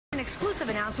exclusive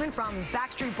announcement from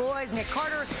Backstreet Boys, Nick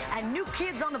Carter, and New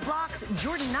Kids on the Block's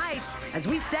Jordan Knight, as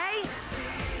we say,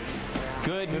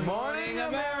 Good morning,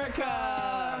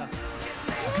 America!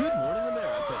 Good Morning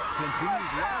America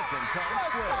continues live from Times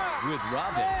Square with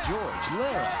Robin, George,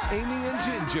 Lara, Amy, and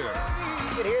Ginger.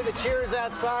 You can hear the cheers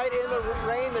outside in the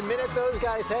rain the minute those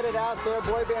guys headed out there.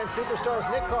 Boy band superstars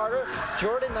Nick Carter,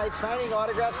 Jordan Knight signing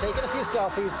autographs, taking a few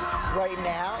selfies right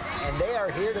now, and they are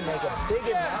here to make a big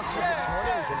announcement this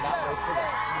morning. We cannot wait for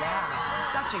that.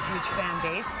 yeah, such a huge fan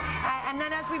base. And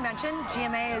then, as we mentioned,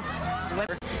 GMA is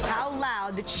swimming. How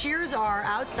loud the cheers are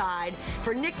outside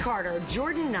for Nick Carter,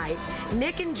 Jordan Knight.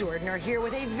 Nick and Jordan are here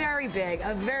with a very big,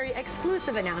 a very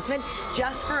exclusive announcement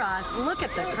just for us. Look at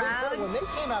the crowd. When they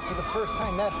came out for the first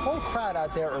time, that whole crowd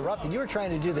out there erupted. You were trying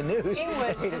to do the news. It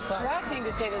was distracting,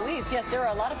 to say the least. Yes, there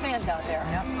are a lot of fans out there.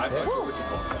 I thought George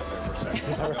had walked out there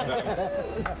for a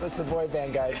second. That was the boy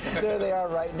band guys. There they are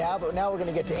right now, but now we're going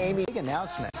to get to Amy. Big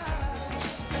announcement.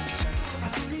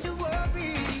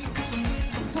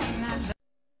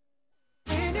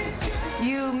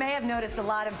 You may have noticed a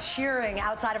lot of cheering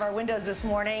outside of our windows this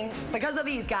morning because of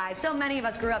these guys. So many of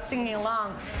us grew up singing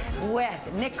along with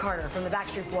Nick Carter from the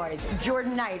Backstreet Boys,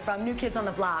 Jordan Knight from New Kids on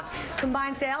the Block.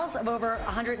 Combined sales of over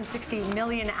 160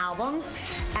 million albums,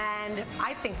 and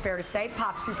I think fair to say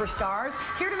pop superstars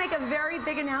here to make a very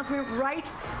big announcement right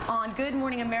on Good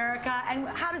Morning America. And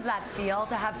how does that feel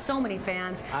to have so many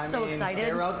fans so excited?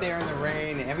 They're out there in the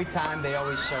rain. Every time they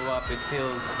always show up, it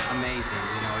feels amazing.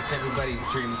 You know, it's everybody's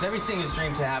dream. It's every singer's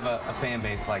dream to have a fan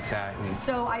base like that. And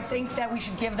so I think that we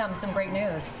should give them some great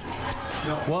news.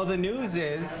 well, the news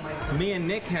is me and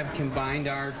Nick have combined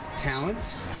our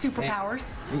talents.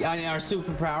 Superpowers. Our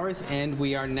superpowers, and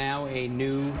we are now a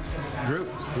new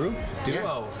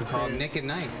duo called Nick and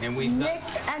Knight. And Nick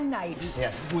and Knight.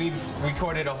 Yes. We've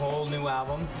recorded a whole new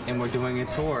album, and we're doing a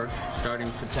tour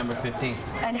starting September 15th.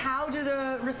 And how do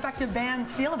the respective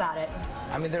bands feel about it?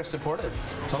 I mean, they're supportive,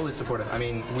 totally supportive. I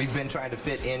mean, we've been trying to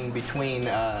fit in between,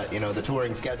 you know, the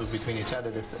touring schedules between each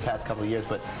other this past couple of years,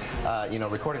 but, you know,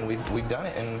 recording, we've done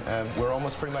it, and we're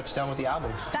almost pretty much done with the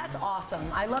album. That's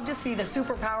awesome. I love to see the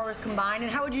superpowers combined.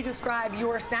 And how would you describe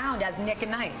your sound as Nick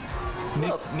and Knight?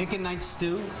 Nick and Knight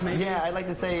stew, maybe? Yeah, I'd like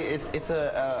to say it's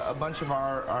a bunch of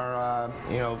our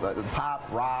you know, pop,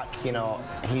 rock, you know,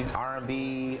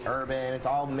 R&B, urban, it's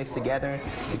all mixed together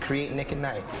to create Nick and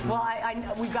Knight. Well, I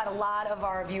know we've got a lot of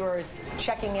our viewers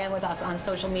checking in with us on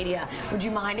social media. Would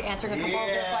you mind answering a couple of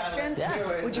their questions?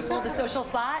 Yeah. Would you pull the social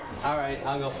slot? All right,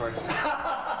 I'll go first.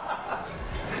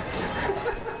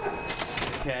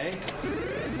 Okay,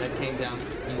 that came down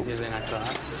easier than I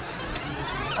thought.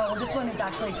 Oh, this one is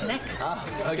actually to Nick.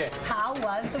 Okay. How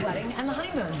was the wedding and the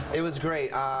honeymoon? It was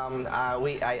great.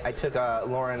 I took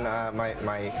Lauren,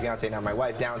 my fiance, now my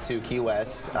wife, down to Key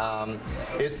West.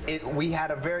 We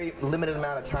had a very limited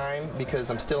amount of time because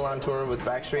I'm still on tour with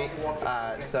Backstreet,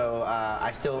 so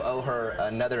I still owe her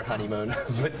another honeymoon.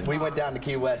 But we went down to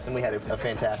Key West and we had a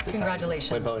fantastic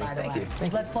Congratulations, time. by the way. Thank you.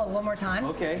 Let's pull it one more time.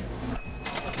 Okay.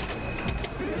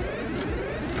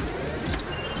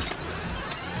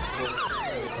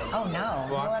 Oh no,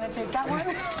 you want to take that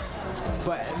one?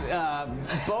 But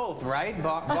both, right?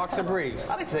 Box of briefs.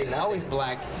 I would say nothing. Always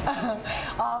black.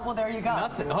 Well, there you go.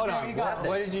 Nothing. Hold There on. you go.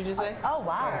 What did you just say? Oh,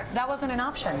 wow. That wasn't an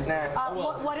option.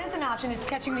 What is an option is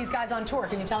catching these guys on tour.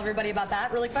 Can you tell everybody about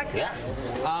that really quick? Yeah.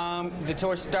 The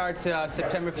tour starts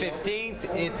September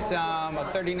 15th. It's a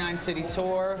 39-city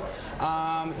tour.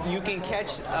 You can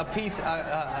catch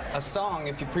a song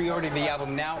if you pre-order the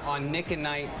album now on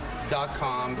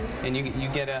nickandknight.com, and you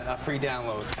get a free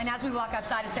download. And as we walk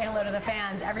outside and say hello to the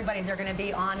fans, everybody, they're going to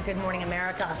be on Good Morning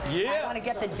America. Yeah. I want to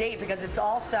get the date because it's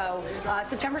also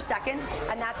September 2nd,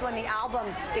 and that's when the album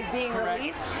is being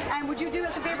released. And would you do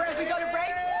us a favor as we go to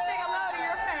break?